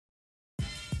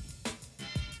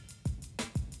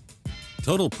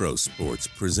Total Pro Sports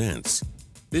presents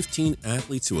 15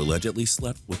 athletes who allegedly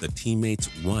slept with a teammate's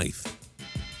wife.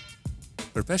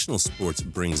 Professional sports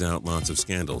brings out lots of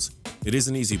scandals. It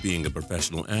isn't easy being a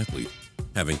professional athlete,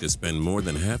 having to spend more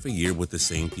than half a year with the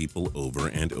same people over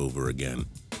and over again.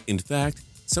 In fact,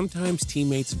 sometimes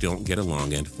teammates don't get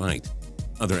along and fight.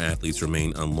 Other athletes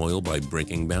remain unloyal by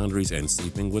breaking boundaries and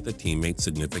sleeping with a teammate's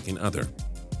significant other.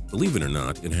 Believe it or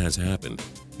not, it has happened.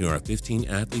 Here are 15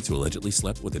 athletes who allegedly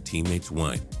slept with a teammate's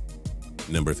wife.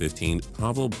 Number 15,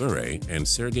 Pavel Bure and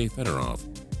Sergei Fedorov.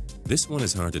 This one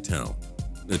is hard to tell.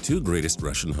 The two greatest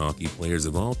Russian hockey players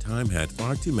of all time had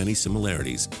far too many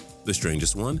similarities. The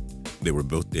strangest one? They were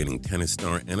both dating tennis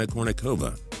star Anna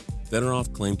Kournikova.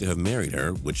 Fedorov claimed to have married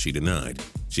her, which she denied.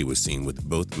 She was seen with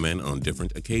both men on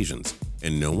different occasions,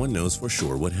 and no one knows for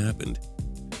sure what happened.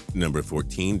 Number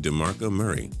 14, DeMarco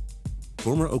Murray.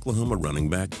 Former Oklahoma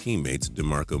running back teammates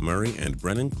DeMarco Murray and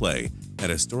Brennan Clay had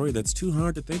a story that's too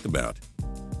hard to think about.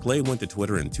 Clay went to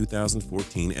Twitter in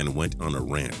 2014 and went on a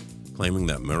rant, claiming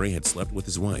that Murray had slept with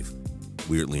his wife.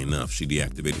 Weirdly enough, she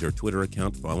deactivated her Twitter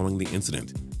account following the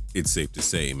incident. It's safe to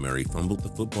say Murray fumbled the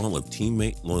football of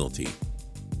teammate loyalty.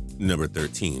 Number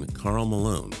 13, Karl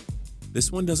Malone.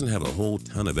 This one doesn't have a whole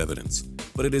ton of evidence,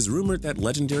 but it is rumored that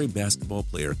legendary basketball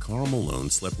player Karl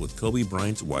Malone slept with Kobe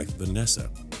Bryant's wife, Vanessa.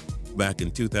 Back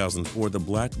in 2004, the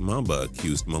Black Mamba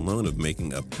accused Malone of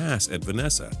making a pass at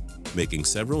Vanessa, making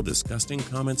several disgusting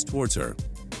comments towards her.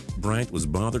 Bryant was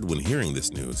bothered when hearing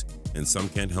this news, and some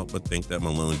can't help but think that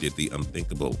Malone did the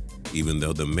unthinkable, even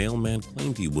though the mailman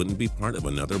claimed he wouldn't be part of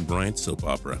another Bryant soap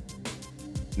opera.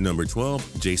 Number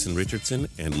 12, Jason Richardson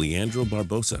and Leandro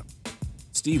Barbosa.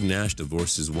 Steve Nash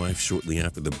divorced his wife shortly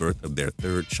after the birth of their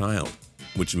third child,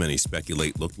 which many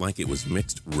speculate looked like it was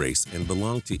mixed race and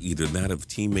belonged to either that of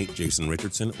teammate Jason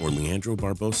Richardson or Leandro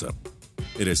Barbosa.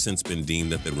 It has since been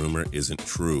deemed that the rumor isn't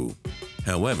true.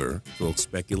 However, folks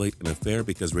speculate an affair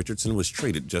because Richardson was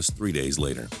traded just 3 days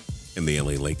later, and the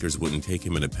LA Lakers wouldn't take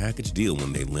him in a package deal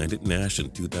when they landed Nash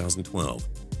in 2012.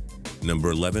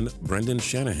 Number 11, Brendan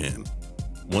Shanahan.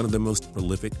 One of the most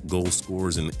prolific goal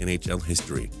scorers in NHL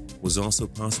history, was also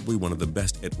possibly one of the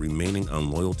best at remaining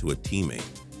unloyal to a teammate.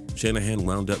 Shanahan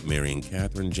wound up marrying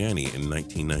Catherine Janney in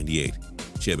 1998.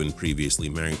 She had been previously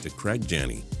married to Craig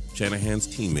Janney, Shanahan's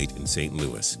teammate in St.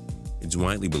 Louis. It's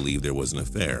widely believed there was an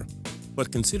affair,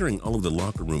 but considering all of the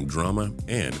locker room drama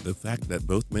and the fact that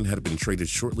both men had been traded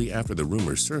shortly after the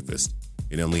rumors surfaced,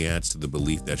 it only adds to the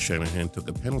belief that Shanahan took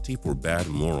a penalty for bad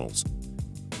morals.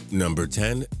 Number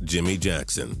 10, Jimmy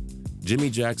Jackson. Jimmy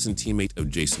Jackson, teammate of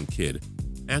Jason Kidd,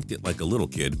 acted like a little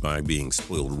kid by being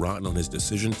spoiled rotten on his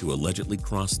decision to allegedly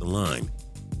cross the line.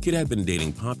 Kidd had been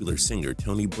dating popular singer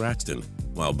Toni Braxton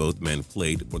while both men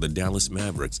played for the Dallas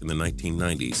Mavericks in the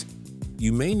 1990s.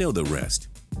 You may know the rest.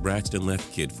 Braxton left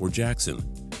Kidd for Jackson.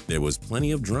 There was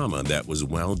plenty of drama that was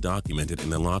well documented in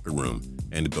the locker room,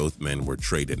 and both men were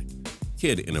traded.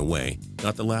 Kidd, in a way,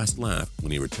 got the last laugh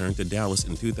when he returned to Dallas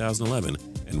in 2011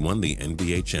 and won the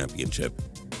NBA championship.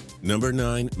 Number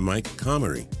 9, Mike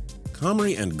Comrie.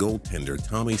 Comrie and goaltender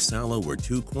Tommy Salo were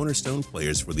two cornerstone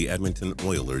players for the Edmonton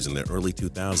Oilers in the early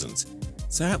 2000s.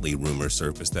 Sadly, rumors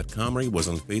surfaced that Comrie was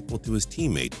unfaithful to his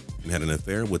teammate and had an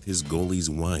affair with his goalie's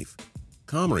wife.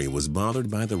 Comrie was bothered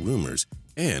by the rumors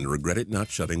and regretted not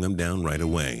shutting them down right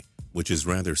away, which is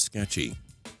rather sketchy.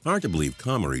 Hard to believe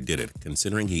Comrie did it,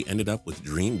 considering he ended up with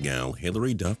dream gal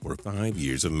Hilary Duff for 5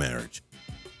 years of marriage.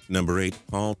 Number 8,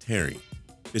 Paul Terry.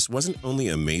 This wasn't only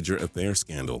a major affair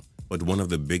scandal, but one of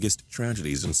the biggest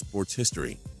tragedies in sports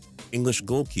history. English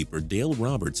goalkeeper Dale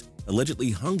Roberts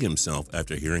allegedly hung himself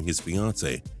after hearing his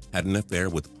fiancée had an affair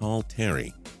with Paul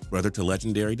Terry, brother to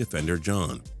legendary defender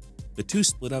John. The two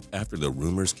split up after the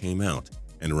rumors came out,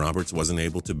 and Roberts wasn't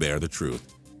able to bear the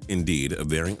truth. Indeed, a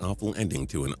very awful ending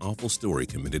to an awful story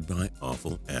committed by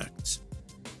awful acts.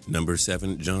 Number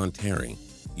 7, John Terry.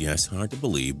 Yes, hard to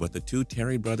believe, but the two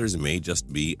Terry brothers may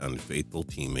just be unfaithful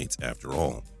teammates after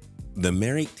all. The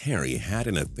married Terry had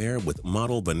an affair with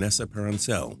model Vanessa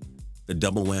Parancel. The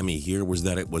double whammy here was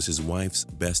that it was his wife's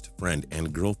best friend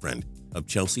and girlfriend of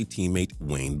Chelsea teammate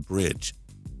Wayne Bridge.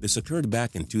 This occurred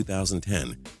back in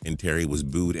 2010, and Terry was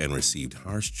booed and received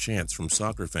harsh chants from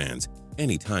soccer fans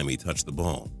anytime he touched the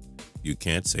ball. You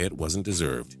can't say it wasn't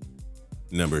deserved.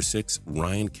 Number 6,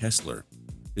 Ryan Kesler.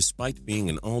 Despite being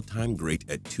an all-time great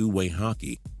at two-way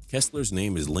hockey, Kessler's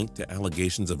name is linked to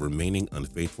allegations of remaining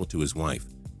unfaithful to his wife.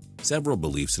 Several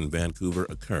beliefs in Vancouver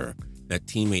occur that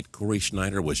teammate Corey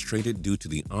Schneider was traded due to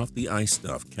the off-the-ice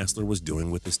stuff Kessler was doing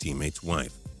with his teammate's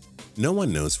wife. No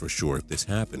one knows for sure if this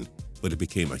happened, but it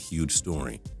became a huge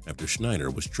story. After Schneider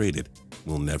was traded,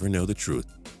 we'll never know the truth.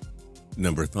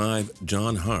 Number 5.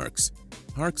 John Harkes.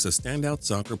 Harkes, a standout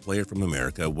soccer player from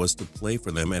America, was to play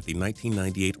for them at the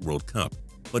 1998 World Cup,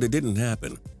 but it didn't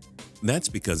happen. That's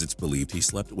because it's believed he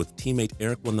slept with teammate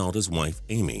Eric Wynalda's wife,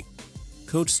 Amy.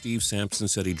 Coach Steve Sampson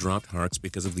said he dropped Harkes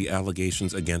because of the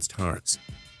allegations against Harkes.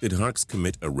 Did Harkes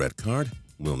commit a red card?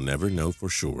 We'll never know for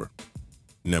sure.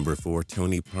 Number 4.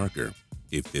 Tony Parker.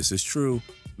 If this is true,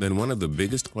 then one of the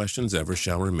biggest questions ever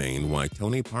shall remain why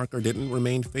Tony Parker didn't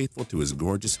remain faithful to his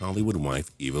gorgeous Hollywood wife,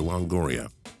 Eva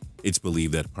Longoria. It's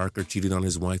believed that Parker cheated on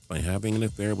his wife by having an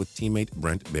affair with teammate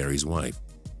Brent Barry's wife.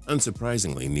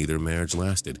 Unsurprisingly, neither marriage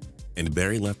lasted, and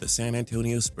Barry left the San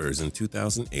Antonio Spurs in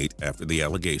 2008 after the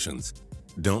allegations.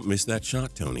 Don't miss that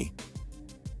shot, Tony.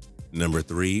 Number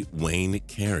 3. Wayne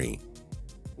Carey.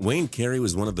 Wayne Carey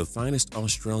was one of the finest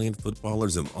Australian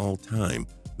footballers of all time,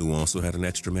 who also had an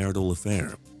extramarital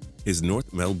affair. His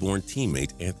North Melbourne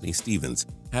teammate, Anthony Stevens,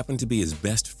 happened to be his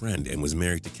best friend and was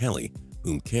married to Kelly,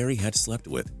 whom Carey had slept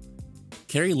with.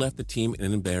 Carey left the team in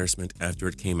an embarrassment after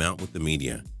it came out with the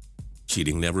media.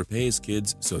 Cheating never pays,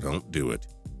 kids, so don't do it.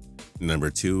 Number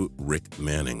 2. Rick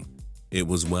Manning. It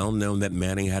was well known that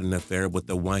Manning had an affair with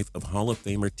the wife of Hall of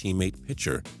Famer teammate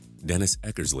pitcher Dennis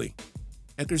Eckersley.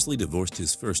 Eckersley divorced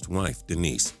his first wife,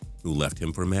 Denise, who left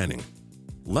him for Manning.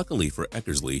 Luckily for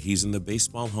Eckersley, he's in the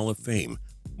Baseball Hall of Fame,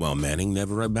 while Manning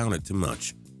never amounted to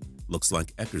much. Looks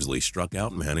like Eckersley struck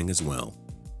out Manning as well.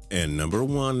 And number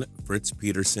 1, Fritz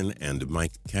Peterson and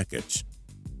Mike Kekich.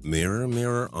 Mirror,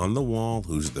 mirror on the wall,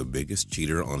 who's the biggest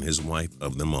cheater on his wife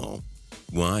of them all?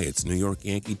 Why, it's New York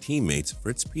Yankee teammates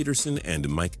Fritz Peterson and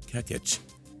Mike Kekich.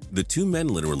 The two men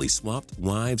literally swapped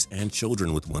wives and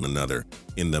children with one another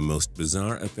in the most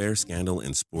bizarre affair scandal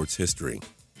in sports history.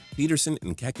 Peterson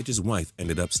and Kekich's wife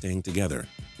ended up staying together,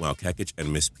 while Kekich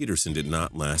and Miss Peterson did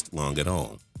not last long at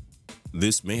all.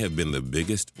 This may have been the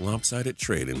biggest lopsided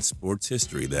trade in sports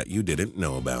history that you didn't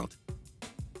know about.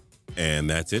 And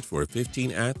that's it for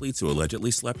 15 athletes who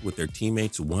allegedly slept with their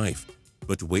teammate's wife.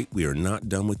 But wait, we are not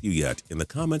done with you yet. In the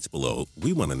comments below,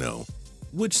 we want to know,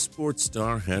 which sports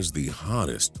star has the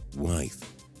hottest wife?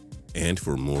 And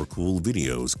for more cool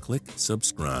videos, click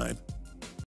subscribe.